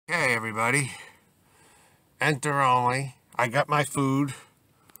everybody. Enter only. I got my food.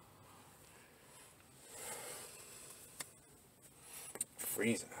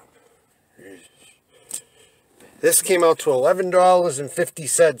 Freezing out. This came out to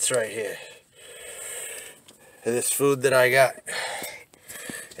 $11.50 right here. And this food that I got.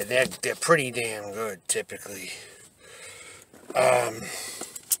 And they're pretty damn good, typically.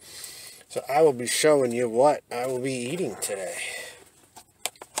 So I will be showing you what I will be eating today.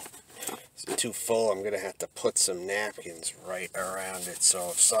 It's too full. I'm going to have to put some napkins right around it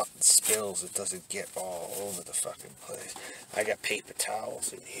so if something spills, it doesn't get all over the fucking place. I got paper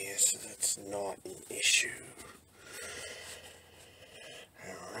towels in here, so that's not an issue.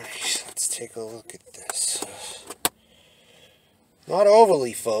 Alright, let's take a look at this. Not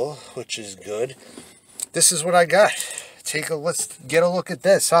overly full, which is good. This is what I got. Let's get a look at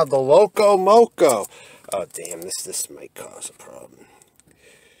this. The Loco Moco. Oh damn, this might cause a problem.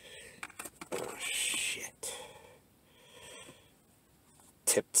 Oh shit.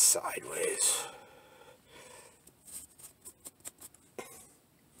 Tipped sideways.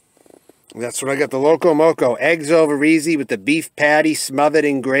 That's what I got. The Loco Moco. Eggs over easy with the beef patty smothered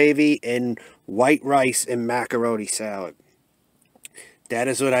in gravy and white rice and macaroni salad. That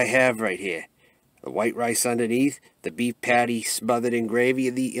is what I have right here. The white rice underneath, the beef patty smothered in gravy,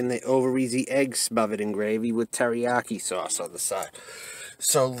 and the over easy egg smothered in gravy with teriyaki sauce on the side.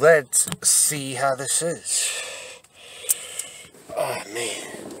 So let's see how this is. Oh man.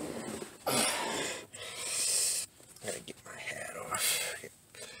 Gotta get my hat off.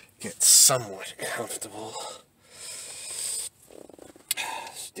 Get somewhat comfortable.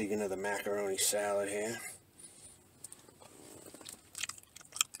 Let's dig into the macaroni salad here.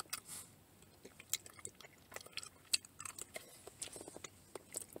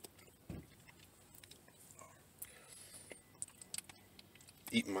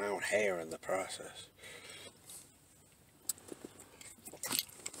 Eating my own hair in the process.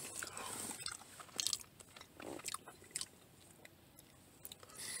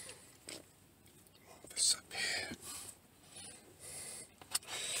 Move this up here.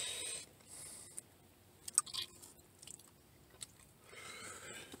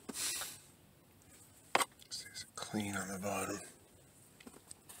 This is clean on the bottom.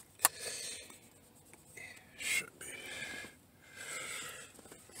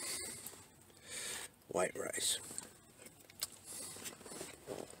 White rice.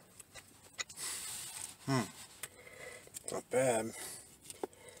 Not bad.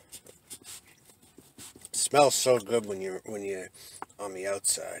 Smells so good when you're on the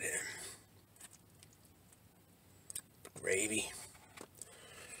outside here. Gravy.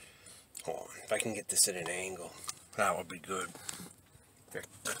 Hold on, if I can get this at an angle, that would be good. Get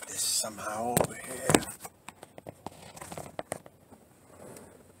this somehow over here.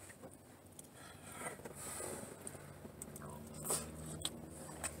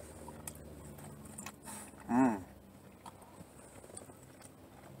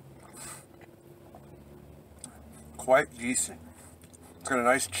 Quite decent. It's got a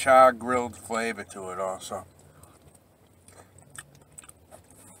nice char grilled flavor to it also.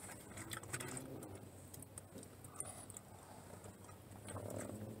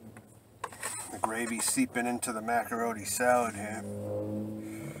 The gravy seeping into the macaroni salad here.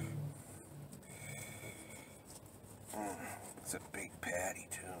 It's a big patty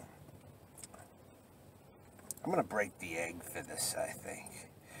too. I'm gonna break the egg for this, I think.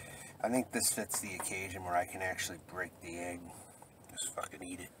 I think this fits the occasion where I can actually break the egg. Just fucking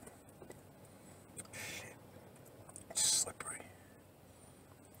eat it. Shit. It's slippery.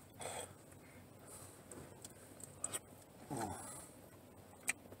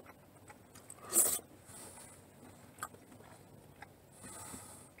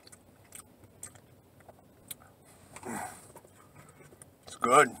 It's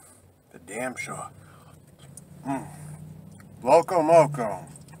good. For damn sure. Loco Moco.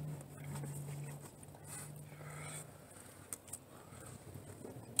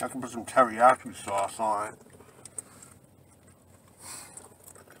 I can put some teriyaki sauce on it.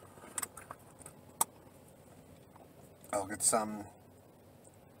 I'll get a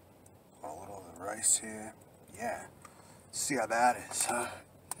little of the rice here. Yeah. See how that is, huh?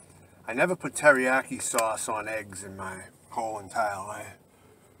 I never put teriyaki sauce on eggs in my whole entire life.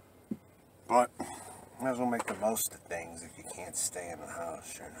 But, might as well make the most of things if you can't stay in the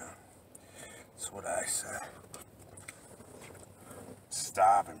house, you know. That's what I say.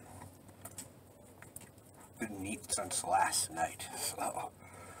 Starving. Didn't eat since last night, so.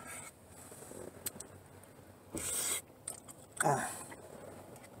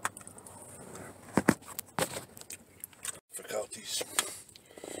 Difficulties.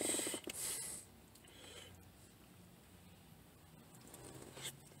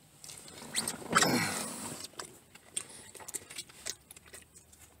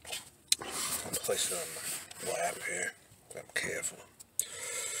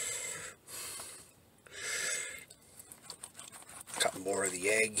 more of the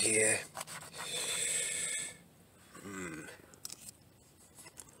egg here.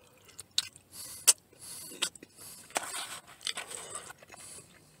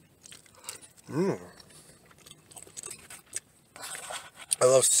 I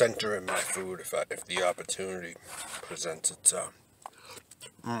love centering my food if the opportunity presents itself.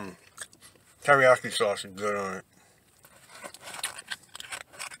 Teriyaki sauce is good on it.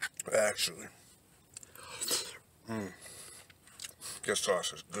 Actually. This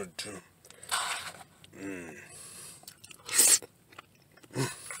sauce is good too.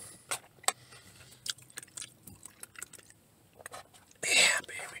 Yeah,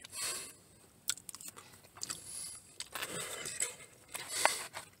 baby.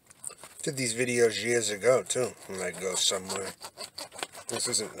 Did these videos years ago too, when I go somewhere. This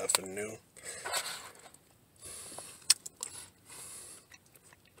isn't nothing new.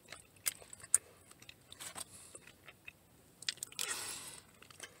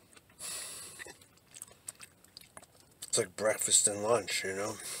 It's like breakfast and lunch, you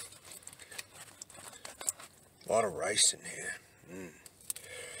know? A lot of rice in here.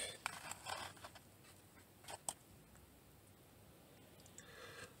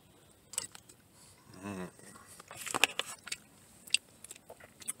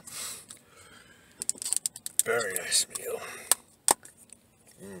 Very nice meal.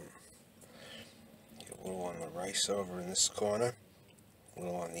 Get a little on the rice over in this corner. A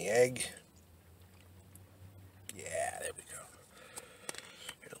little on the egg. Yeah, there we go.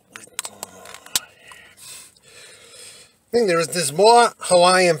 I think there's more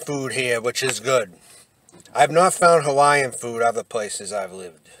Hawaiian food here, which is good. I've not found Hawaiian food other places I've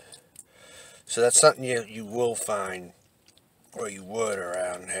lived. So that's something you will find, or you would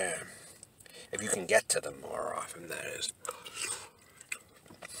around here. If you can get to them more often, that is.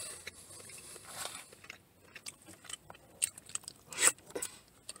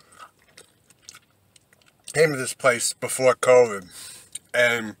 Came to this place before COVID,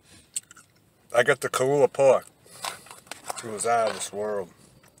 and I got the Kaula pork. It was out of this world.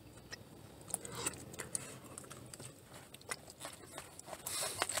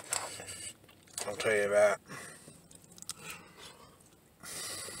 I'll tell you that.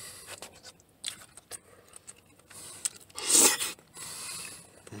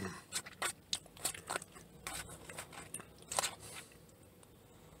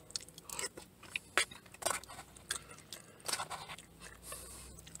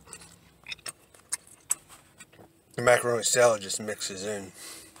 The macaroni salad just mixes in.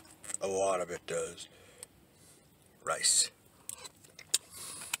 A lot of it does. Rice.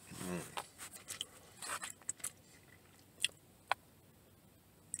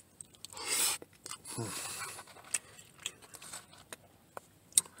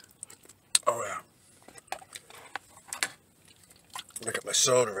 Oh yeah. Look at my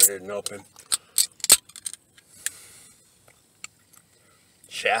soda, I didn't open.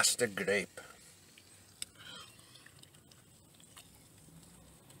 Shasta grape.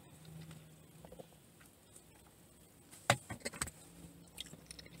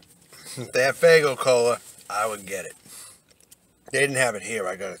 If they have Faygo Cola, I would get it. They didn't have it here,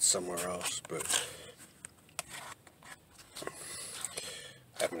 I got it somewhere else, but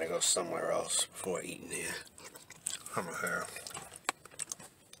I'm gonna go somewhere else before eating here. I'm here.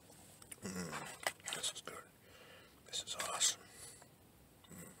 This is good. This is awesome.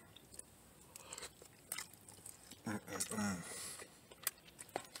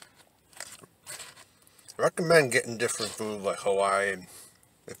 I recommend getting different food like Hawaiian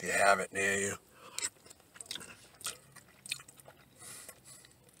if you have it near you.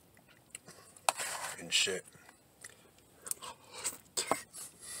 And shit.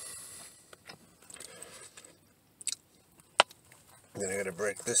 Then I gotta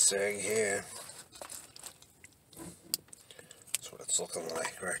break this egg here. That's what it's looking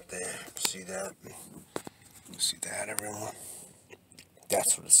like right there. See that? See that, everyone?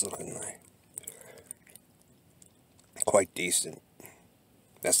 That's what it's looking like. Quite decent.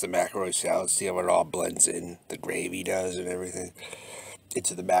 That's the macaroni salad. See how it all blends in? The gravy does and everything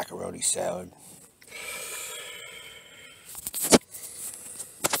into the macaroni salad.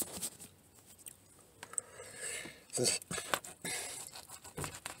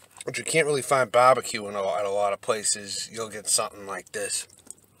 But you can't really find barbecue at a lot of places. You'll get something like this.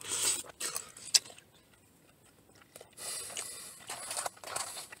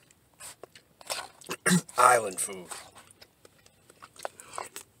 Island food.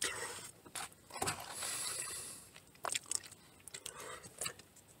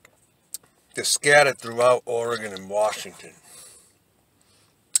 They're scattered throughout Oregon and Washington.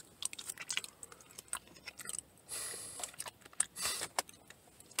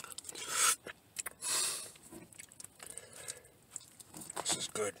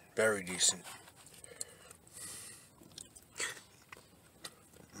 Very decent.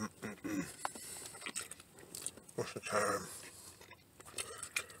 What's the term?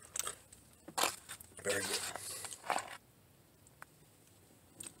 Very good.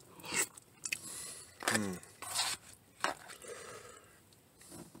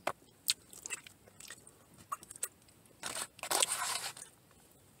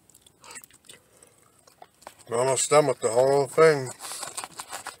 I'm almost done with the whole thing.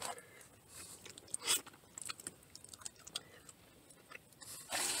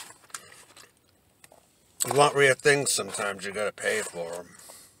 You want rare things, sometimes you gotta pay for them.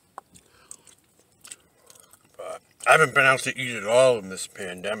 But I haven't been out to eat at all in this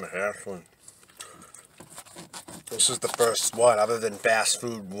pandemic, actually. This is the first one, other than fast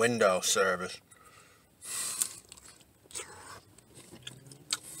food window service.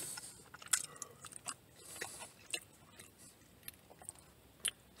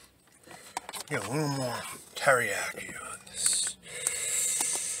 Get a little more teriyaki on this.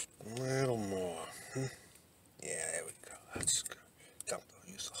 A little more. Yeah, there we go. That's good. Don't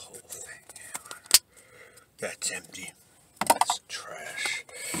use the whole thing. That's empty. That's trash.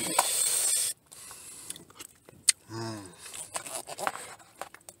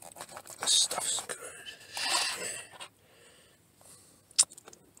 This stuff's good. Shit.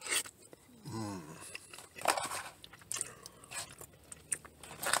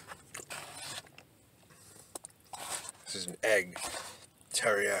 This is an egg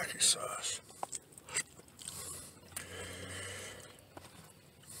teriyaki sauce.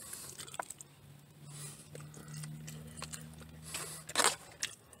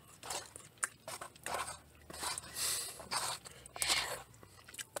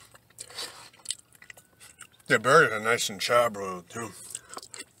 Their burgers are nice and charbroiled too.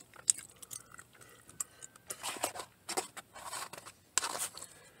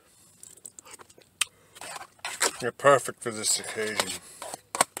 They're perfect for this occasion.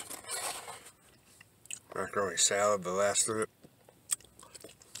 Macaroni salad, the last of it.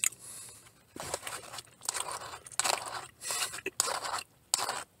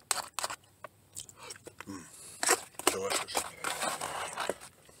 Delicious.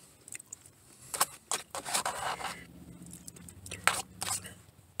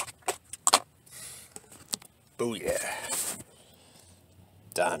 Booyah.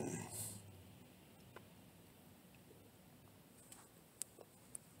 Done.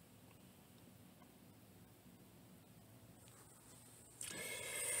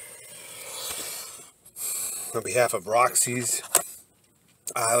 On behalf of Roxy's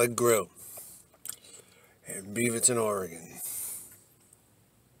Island Grill in Beaverton, Oregon,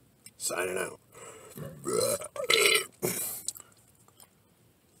 signing out.